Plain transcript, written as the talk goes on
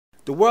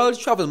The World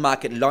Travel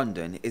Market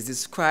London is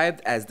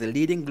described as the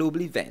leading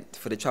global event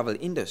for the travel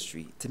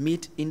industry to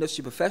meet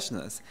industry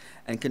professionals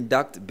and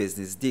conduct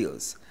business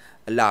deals.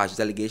 A large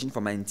delegation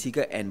from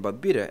Antigua and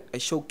Barbuda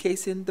is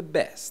showcasing the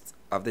best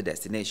of the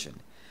destination.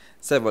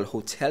 Several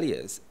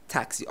hoteliers,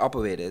 taxi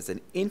operators, and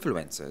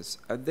influencers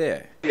are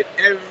there.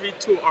 Every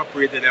tour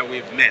operator that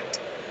we've met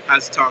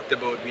has talked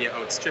about we are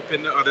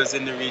outstripping the others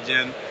in the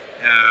region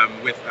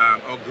with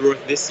our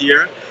growth this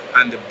year,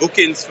 and the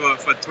bookings for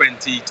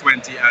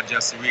 2020 are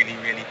just really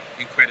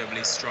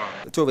incredibly strong.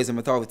 The Tourism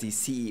Authority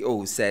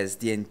CEO says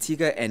the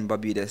Antigua and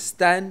Barbuda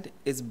stand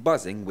is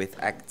buzzing with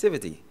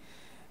activity.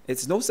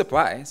 It's no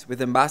surprise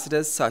with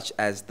ambassadors such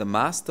as the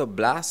Master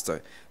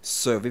Blaster,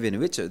 Sir Vivian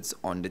Richards,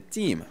 on the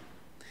team.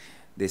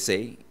 They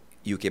say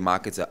UK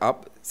markets are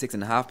up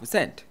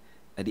 6.5%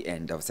 at the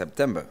end of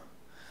September.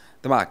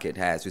 The market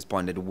has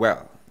responded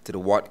well to the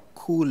What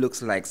Cool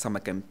Looks Like summer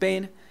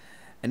campaign,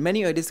 and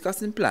many are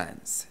discussing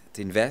plans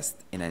to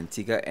invest in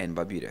Antigua and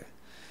Barbuda.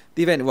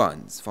 The event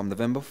runs from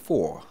November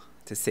 4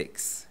 to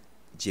 6.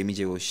 Jamie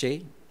J.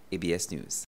 Roche, ABS News.